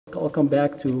come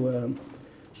back to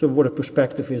sort of what a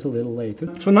perspective is a little later.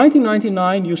 So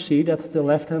 1999, you see, that's the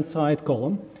left-hand side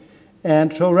column.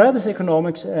 And so red is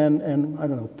economics, and I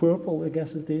don't know, purple, I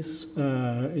guess it is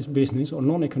business or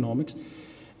non-economics.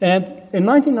 And in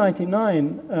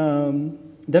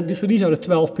 1999, so these are the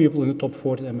 12 people in the top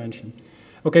 40 I mentioned.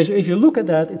 Okay, so if you look at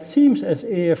that, it seems as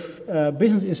if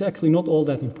business is actually not all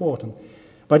that important.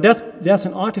 But that's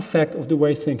an artifact of the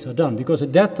way things are done, because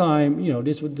at that time, you know,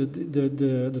 this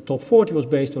the top 40 was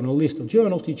based on a list of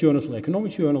journals. These journals were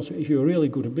economic journals, so if you're really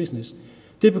good at business,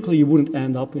 typically you wouldn't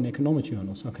end up in economic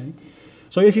journals, okay?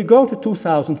 So if you go to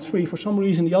 2003, for some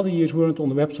reason the other years weren't on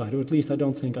the website, or at least I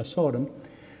don't think I saw them,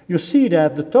 you see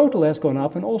that the total has gone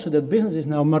up and also that business is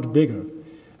now much bigger.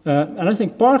 And I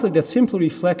think partly that simply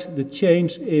reflects the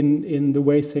change in the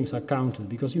way things are counted,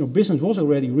 because, you know, business was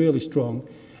already really strong,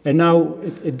 and now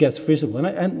it gets visible.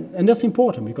 And that's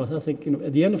important, because I think, you know,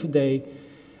 at the end of the day,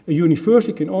 a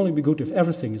university can only be good if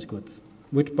everything is good,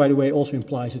 which, by the way, also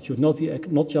implies it should not be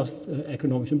not just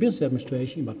economics and business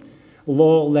administration, but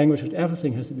law, languages,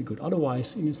 everything has to be good.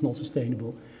 Otherwise, it's not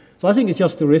sustainable. So I think it's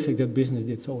just terrific that business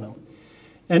did so well.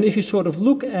 And if you sort of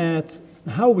look at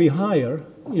how we hire,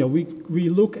 you know, we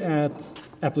look at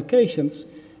applications,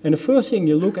 and the first thing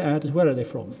you look at is where are they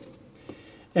from.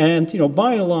 And, you know,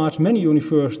 by and large, many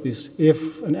universities,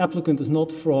 if an applicant is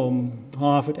not from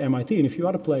Harvard, MIT, and a few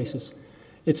other places,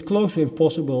 it's close to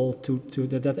impossible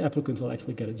that applicant will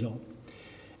actually get a job.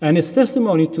 And it's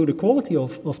testimony to the quality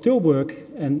of Tilburg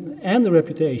and the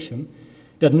reputation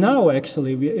that now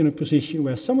actually we're in a position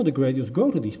where some of the graduates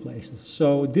go to these places.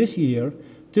 So this year,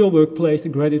 Tilburg placed a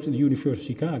graduate in the University of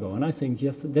Chicago, and I think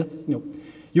just that's, you know,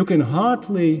 you can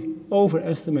hardly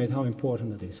overestimate how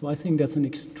important that is. So I think that's an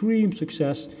extreme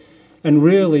success, and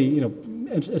really, you know,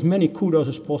 as many kudos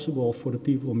as possible for the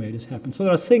people who made this happen. So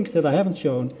there are things that I haven't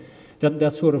shown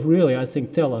that sort of really, I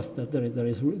think, tell us that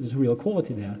there's real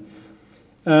quality there.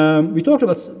 We talked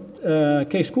about,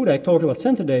 Kees Koedijk talked about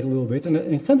CentER data a little bit,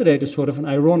 and CentER data is sort of an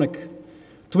ironic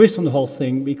twist on the whole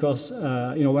thing, because,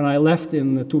 you know, when I left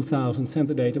in 2000,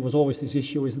 CentER data was always this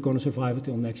issue, is it going to survive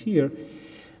until next year?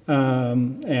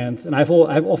 And I've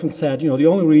often said, you know, the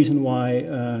only reason why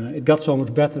it got so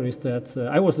much better is that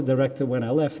I was the director when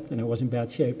I left, and I was in bad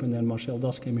shape, and then Marcel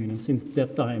Das came in, and since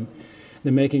that time,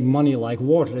 they're making money like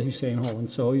water, as you say in Holland.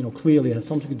 So, you know, clearly it has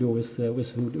something to do with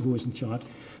who is in charge.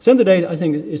 CentER data, I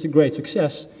think, is a great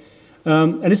success.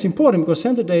 And it's important because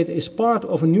CentER data is part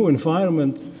of a new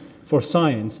environment for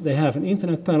science. They have an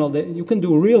internet panel that you can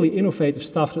do really innovative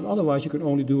stuff that otherwise you can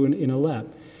only do in a lab.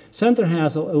 CentER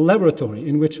has a laboratory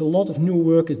in which a lot of new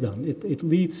work is done. It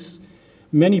leads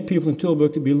many people in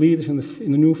Tilburg to be leaders in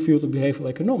the new field of behavioral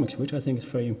economics, which I think is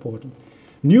very important.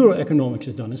 Neuroeconomics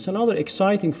is done. It's another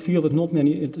exciting field that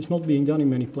it is not being done in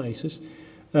many places.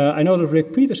 I know that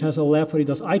Rick Peters has a lab where he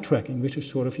does eye tracking, which is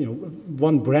sort of, you know,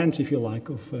 one branch, if you like,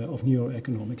 of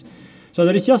neuroeconomics. So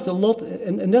there is just a lot,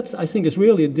 and that, I think, is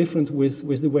really different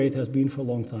with the way it has been for a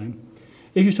long time.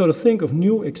 If you sort of think of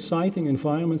new, exciting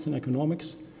environments in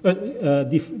economics,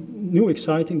 new,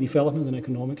 exciting development in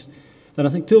economics, then I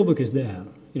think Tilburg is there.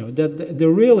 You know,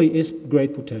 there really is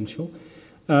great potential.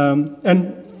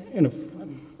 And you know,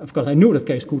 of course, I knew that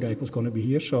Kees Koedijk was going to be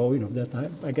here, so, you know, that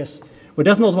I guess, but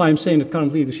that's not why I'm saying that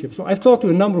current leadership. So I've talked to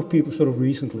a number of people sort of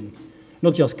recently,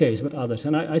 not just Kees, but others,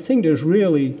 and I think there's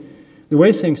really, the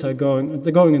way things are going,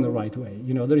 they're going in the right way.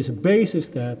 You know, there is a basis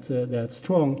that's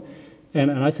strong,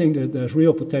 and I think that there's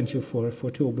real potential for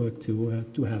Tilburg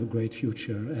to have a great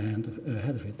future and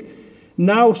ahead of it.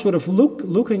 Now, sort of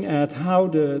looking at how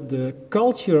the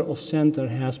culture of CentER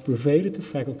has pervaded the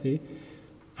faculty,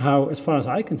 how, as far as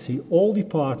I can see, all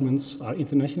departments are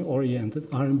internationally oriented,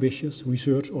 are ambitious,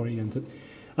 research oriented.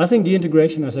 I think the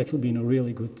integration has actually been a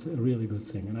really good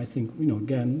thing, and I think, you know,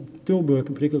 again, Tilburg,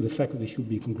 in particular, the faculty should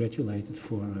be congratulated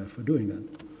for doing that.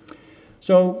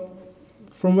 So,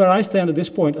 from where I stand at this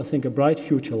point, I think a bright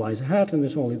future lies ahead, and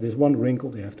there's only this one wrinkle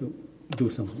they have to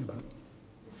do something about.